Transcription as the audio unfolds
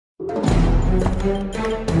What's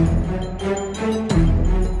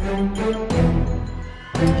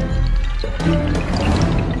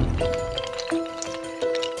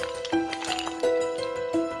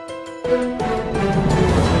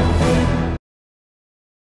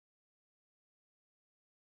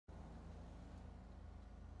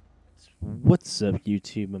up,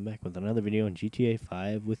 YouTube? I'm back with another video on GTA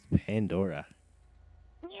 5 with Pandora.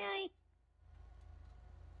 Yay!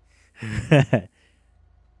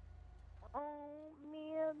 Oh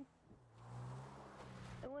man,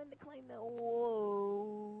 I wanted to climb that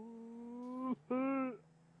wall. Where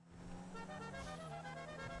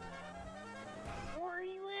are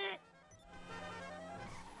you at?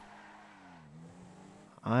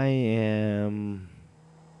 I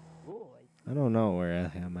don't know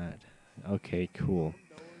where I'm at. Okay, cool.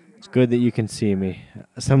 It's good that you can see me.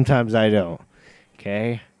 Sometimes I don't.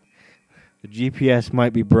 Okay? The GPS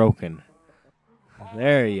might be broken.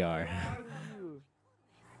 There you are.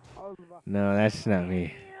 No, that's not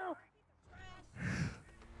me.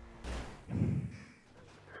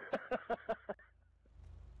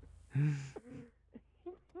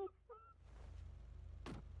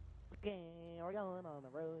 Okay, we're going on a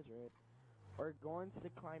road trip. We're going to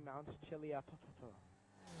climb Mount Chili.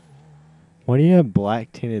 Why do you have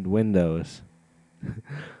black tinted windows? I don't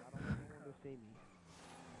want anyone to see me.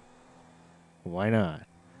 Why not?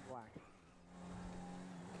 I'm black.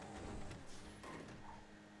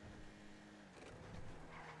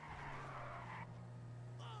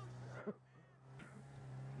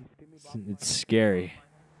 It's scary.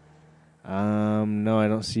 No, I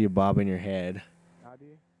don't see a bob in your head. How do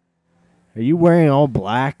you? Are you wearing all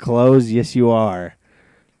black clothes? Yes, you are.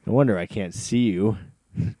 No wonder I can't see you.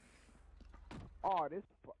 Oh, this.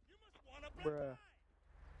 Bruh.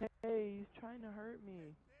 Hey, he's trying to hurt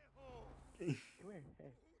me. Come here.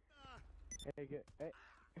 Hey. Hey, get. Hey.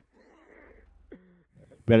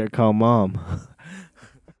 Better call Mom.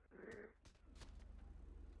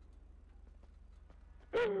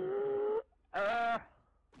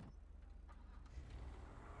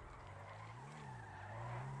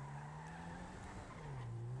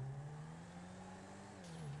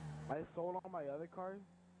 I sold all my other cars,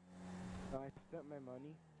 and I spent my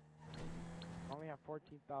money. I only have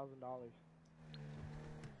 $14,000.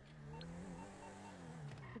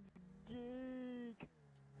 Geek!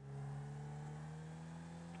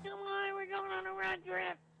 Come on, we're going on a road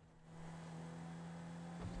trip!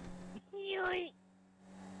 Yoink!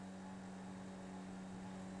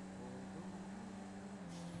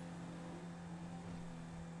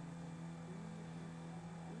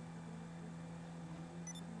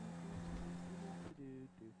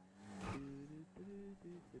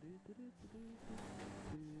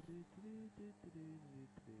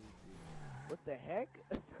 What the heck?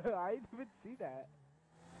 I didn't even see that.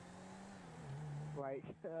 Like,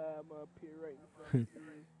 I'm up here right in front of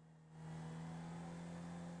you.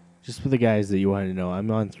 Just for the guys that you wanted to know,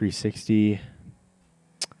 I'm on 360.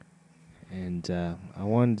 And I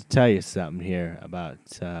wanted to tell you something here about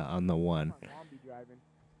on the one. My mom be driving.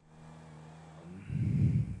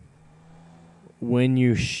 When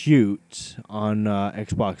you shoot on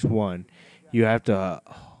Xbox One, you have to...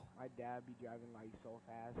 My dad be driving like so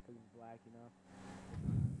fast because he's black, you know?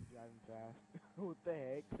 He's driving fast. What the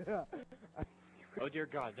heck? Oh dear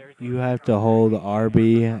God, there's... You have to hold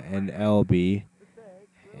RB and LB.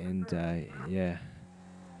 And yeah.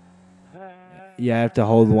 You have to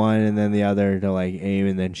hold one and then the other to like aim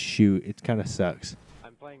and then shoot. It kind of sucks.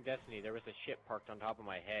 I'm playing Destiny. There was a ship parked on top of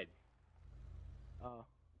my head. Oh.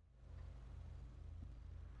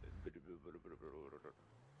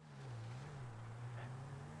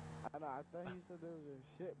 I know, I thought he said there was a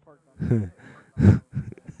shit parked on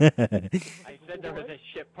I said there was a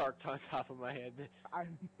ship parked on top of my head. I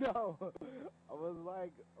know. I was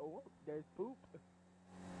like, oh, there's poop.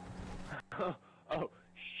 Oh,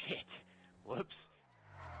 shit. Whoops.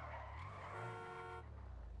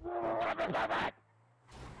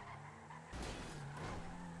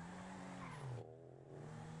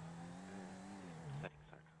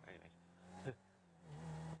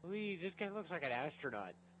 Please, this guy looks like an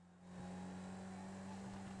astronaut.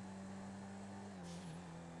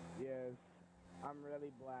 Yes, I'm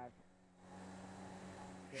really black.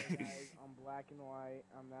 Okay, guys, I'm black and white.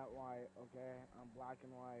 I'm not white, okay? I'm black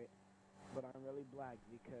and white. But I'm really black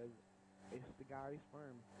because it's the guy's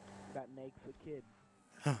sperm that makes a kid.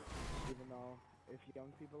 Even though, if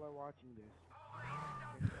young people are watching this,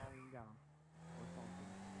 they're falling down or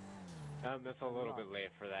something. That's a little bit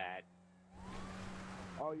late for that.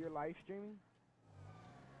 Oh, you're live streaming?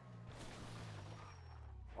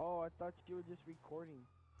 Oh, I thought you were just recording.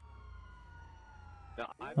 No,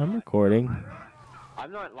 I'm recording.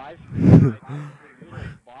 I'm not live streaming. My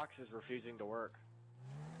box is refusing to work.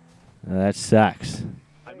 That sucks.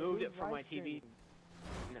 I moved it from my TV.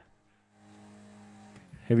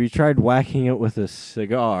 Have you tried whacking it with a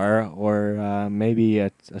cigar or maybe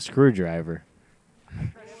a screwdriver? I tried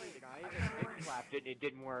everything. I even stick slapped it and it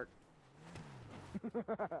didn't work.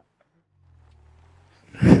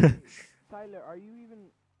 Tyler, are you even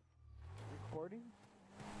recording?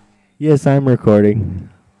 Yes, I'm recording.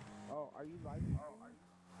 Oh, are you live streaming?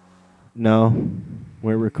 No,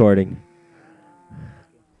 we're recording.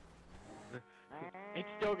 It's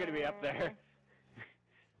still gonna be up there.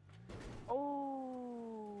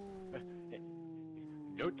 Oh.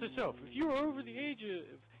 Note to self: if you are over the age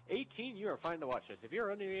of 18, you are fine to watch this. If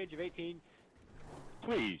you're under the age of 18,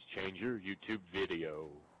 please change your YouTube video.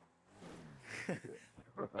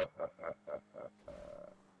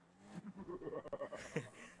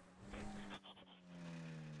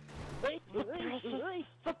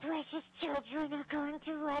 The precious children are going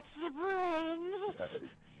to watch the brains.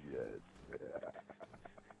 Yes.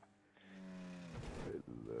 I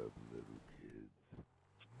love little kids.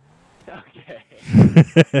 Okay.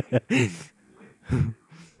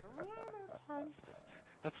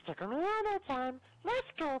 Let's take another time.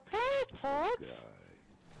 Let's go play, kids.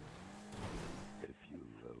 If you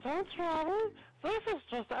love Don't worry. This is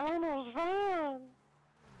just Elmo's van.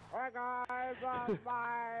 Hey guys, I'm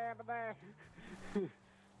live there.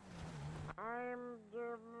 I'm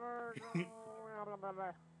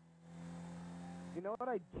You know what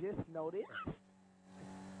I just noticed?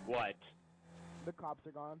 What? The cops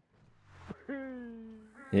are gone.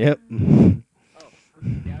 Yep. Oh,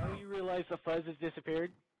 now you realize the fuzz has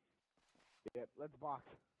disappeared? Yep, let's box.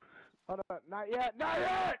 Hold on, not yet, not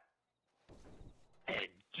yet!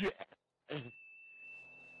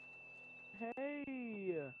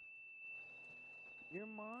 Hey! You're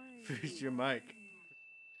mine. Fix your mic.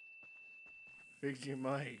 Fix your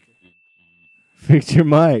mic. Fix your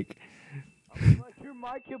mic. Unplug your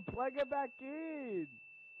mic and plug it back in.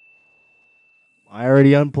 I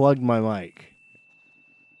already unplugged my mic.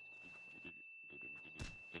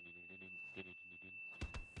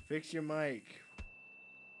 Fix your mic.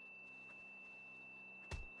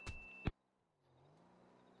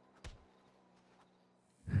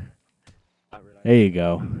 There you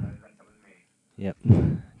go. Yep.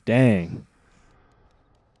 Dang.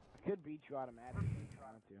 I could beat you automatically if I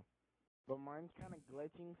wanted to. But mine's kind of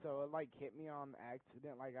glitching, so it like hit me on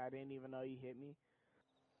accident, like I didn't even know you hit me.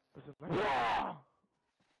 It's just like,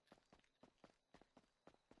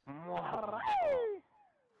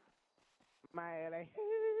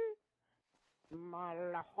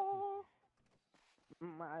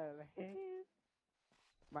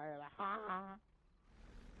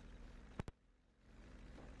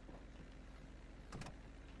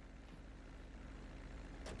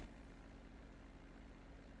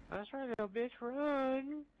 That's right, little bitch,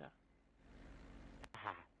 run!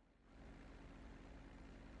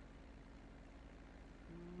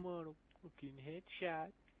 Motherfucking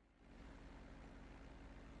headshot.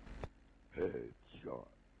 headshot.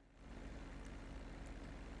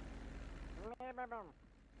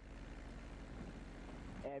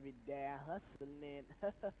 Every day I hustling,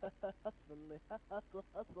 hustling, hustle,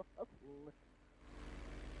 hustle, hustling.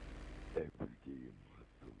 Every day I'm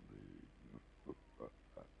hustling.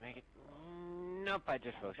 Make it. Nope, I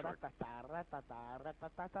just fell short.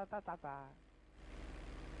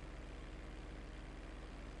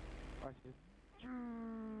 Watch this.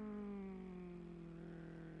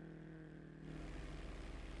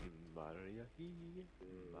 Maria,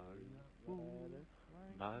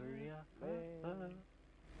 Maria,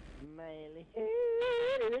 Miley.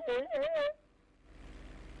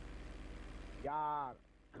 Yeah,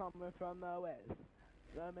 coming from the west.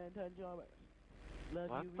 Lamentation west. Love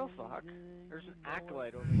what you the really fuck? good, There's you an know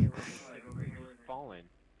acolyte it. over here with just fallen.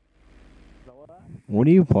 So what? What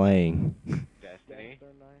are you playing? Destiny.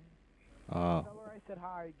 Oh. Tell her I said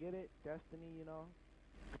hi, get it? Destiny, you know?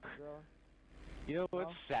 Girl. You know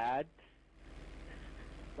what's sad?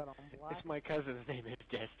 That I'm black. It's my cousin's name is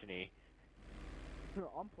Destiny.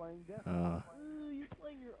 I'm playing Destiny. You're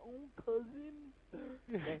playing your own cousin?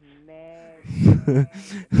 Nasty.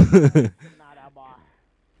 Not a boy.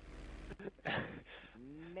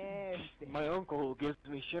 Nasty. My uncle gives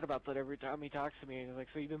me shit about that every time he talks to me. He's like,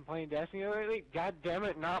 so you've been playing Destiny lately? God damn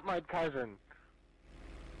it, not my cousin.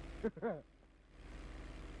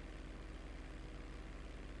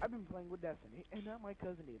 I've been playing with Destiny, and not my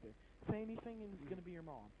cousin either. Say anything and it's gonna be your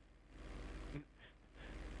mom.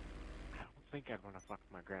 I don't think I'd want to fuck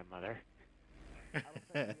my grandmother.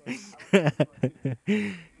 I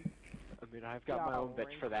mean, I've got my own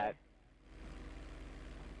bitch for that.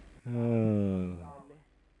 Oh.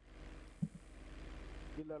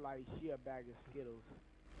 She look like she a bag of Skittles.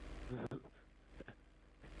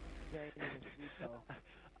 She ain't even sweet though.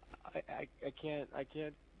 I can't,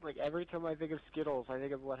 like, every time I think of Skittles, I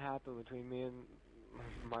think of what happened between me and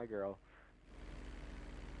my girl.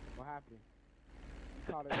 What happened?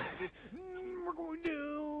 You caught her. We're going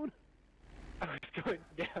down! I was going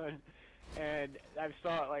down, and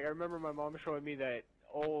I remember my mom showing me that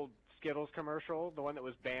old Skittles commercial, the one that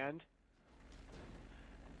was banned.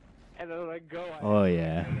 And as I go, Oh,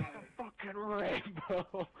 yeah. a fucking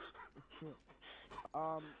rainbow!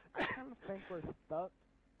 I kind of think we're stuck.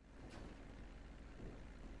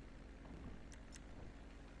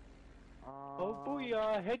 Oh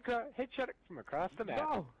booyah! Headshot it from across the map.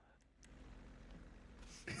 No!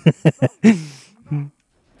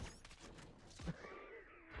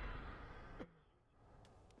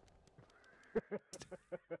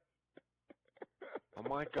 Oh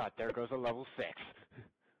my god, there goes a level 6.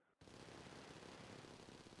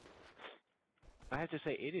 I have to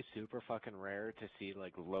say, it is super fucking rare to see,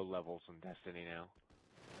 like, low levels in Destiny now.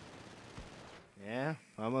 Yeah,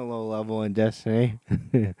 I'm a low level in Destiny.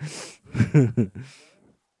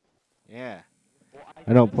 Yeah. Well,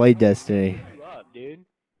 I don't play Destiny. You up, dude.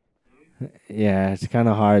 Yeah, it's kind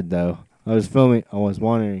of hard though. I was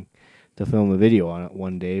wanting to film a video on it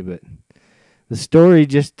one day, but the story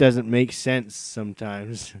just doesn't make sense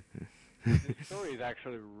sometimes. The story is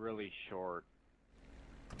actually really short.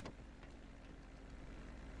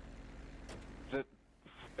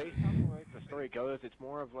 Based on the way the story goes, it's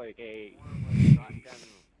more of like a shotgun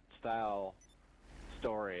style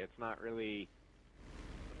story. It's not really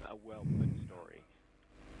a well put story.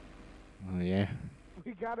 Oh yeah.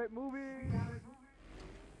 We got it moving!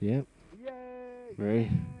 Yep. Yay! Right.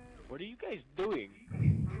 What are you guys doing?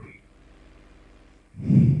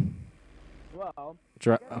 Well,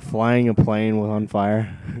 Flying a plane with on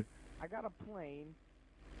fire. I got a plane,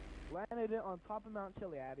 landed it on top of Mount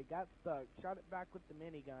Chiliad, it got stuck, shot it back with the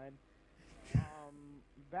minigun,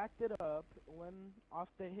 backed it up, went off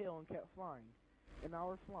the hill and kept flying. And now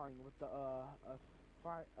we're flying with the,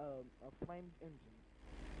 a flamed engine.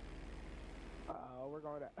 We're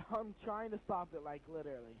going to, I'm trying to stop it, like,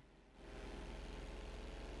 literally.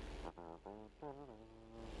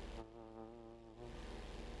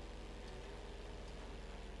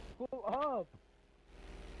 Pull up!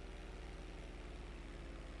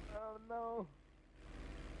 Oh no!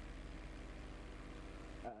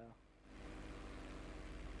 Uh-oh.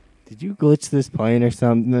 Did you glitch this plane or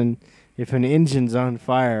something? If an engine's on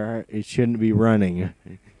fire, it shouldn't be running.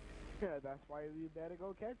 Yeah, that's why you better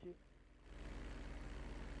go catch it.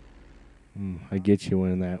 I get you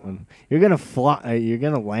on that one. You're gonna fly. You're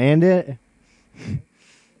gonna land it.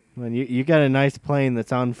 When you got a nice plane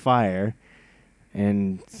that's on fire,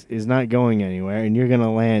 and is not going anywhere, and you're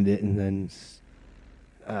gonna land it, and then.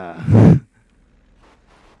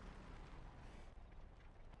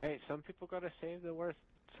 Hey, some people gotta save the worst.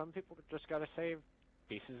 Some people just gotta save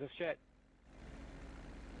pieces of shit.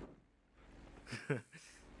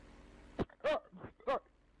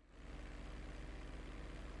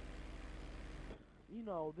 You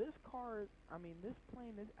know, this car, this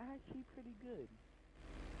plane is actually pretty good.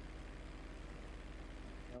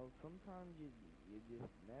 You know, sometimes you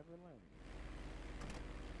just never learn.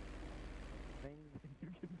 Things that you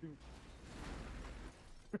can do.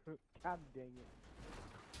 God dang it.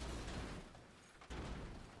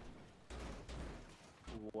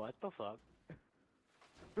 What the fuck?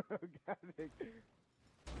 God dang it.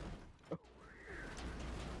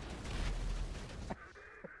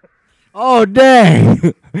 Oh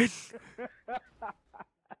dang!